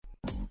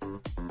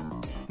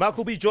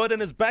Micheal B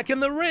Jordan is back in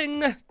the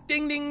ring,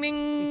 ding, ding,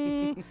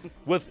 ding,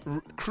 with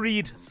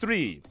Creed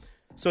 3.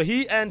 So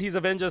he and his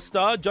Avengers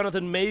star,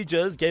 Jonathan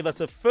Majors, gave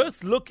us a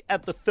first look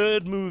at the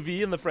third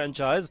movie in the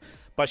franchise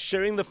by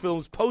sharing the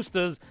film's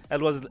posters as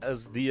well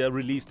as the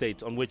release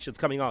date on which it's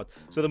coming out.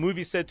 So the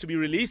movie is said to be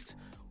released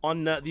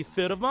on the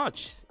 3rd of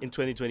March in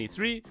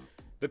 2023.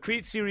 The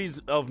Creed series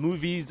of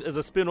movies is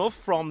a spin-off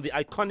from the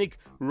iconic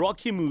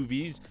Rocky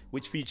movies,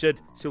 which featured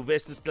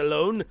Sylvester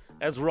Stallone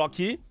as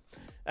Rocky.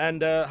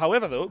 And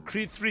however, though,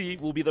 Creed 3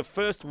 will be the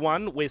first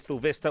one where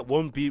Sylvester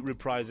won't be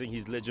reprising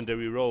his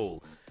legendary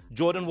role.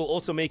 Jordan will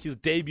also make his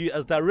debut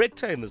as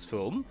director in this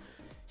film.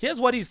 Here's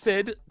what he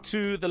said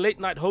to the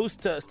late-night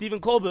host,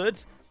 Stephen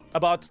Colbert,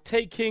 about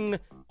taking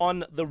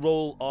on the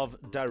role of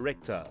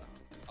director.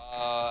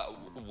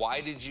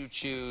 Why did you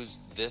choose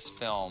this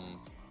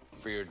film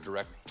for your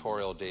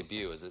directorial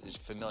debut? Is it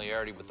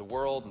familiarity with the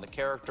world and the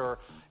character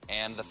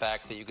and the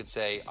fact that you could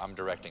say, I'm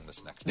directing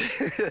this next?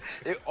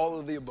 All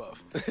of the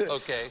above.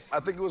 Okay.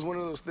 I think it was one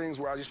of those things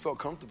where I just felt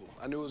comfortable.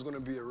 I knew it was going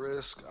to be a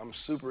risk. I'm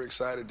super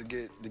excited to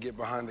get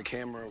behind the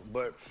camera.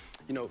 But,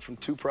 you know, from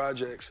two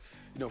projects,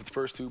 you know, the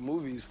first two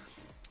movies,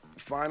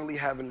 finally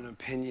having an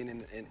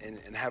opinion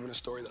and having a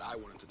story that I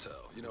wanted to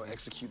tell, you know,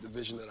 execute the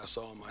vision that I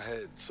saw in my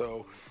head.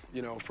 So,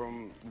 you know,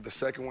 from the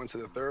second one to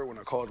the third one,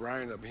 I called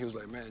Ryan up and he was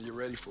like, man, you're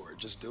ready for it,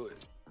 just do it.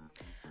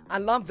 I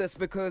love this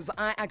because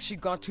I actually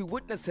got to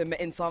witness him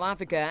in South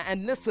Africa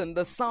and listen,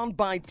 the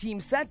Soundbite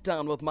team sat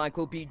down with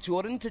Micheal B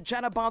Jordan to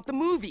chat about the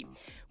movie.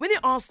 When they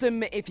asked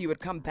him if he would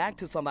come back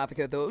to South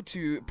Africa, though,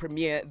 to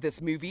premiere this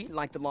movie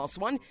like the last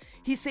one,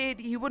 he said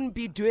he wouldn't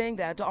be doing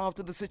that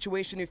after the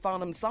situation he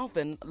found himself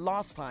in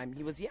last time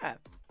he was here.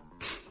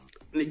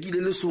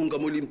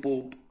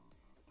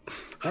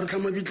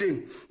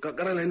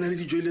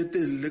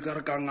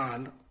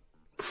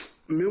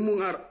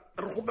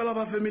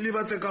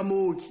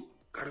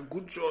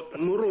 Good job,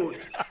 Moro.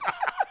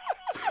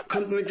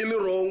 Can't make it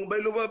wrong. By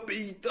Lova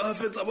Pita,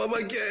 Fetz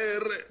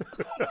Ababagere.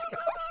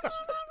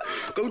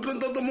 Go to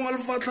the Moal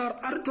Fatar,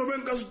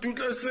 Artomengas to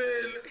the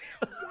sale.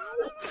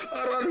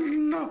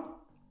 Arana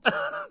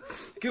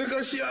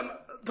Kirkashian,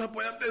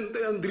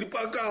 Tapayatente, and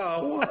Dripaka.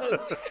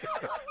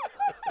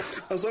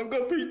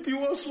 Asanga Piti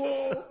was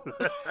so.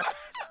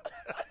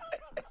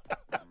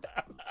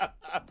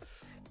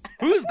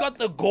 Who's got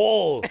the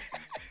gall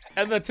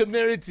and the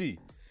temerity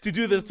to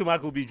do this to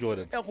Micheal B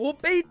Jordan? Oh.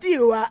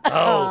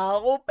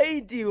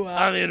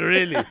 I mean,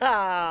 really?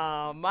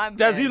 My man.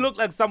 Does he look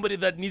like somebody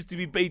that needs to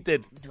be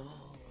baited? No.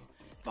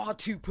 Far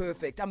too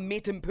perfect. I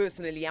met him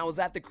personally. I was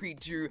at the Creed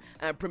 2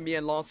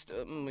 premiere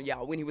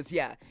when he was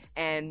here.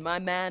 And my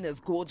man is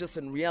gorgeous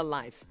in real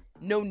life.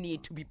 No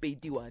need to be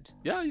baited.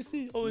 Yeah, you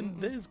see. Oh, and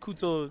there's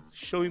Kuto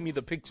showing me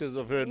the pictures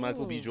of her and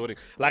Micheal B Jordan.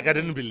 Like, I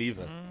didn't believe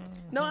her.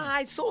 No,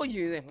 I saw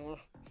you.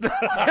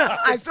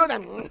 I saw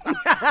them.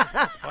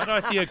 Why do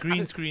I see a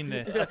green screen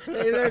there?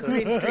 There's a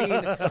green screen.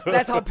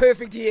 That's how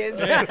perfect he is.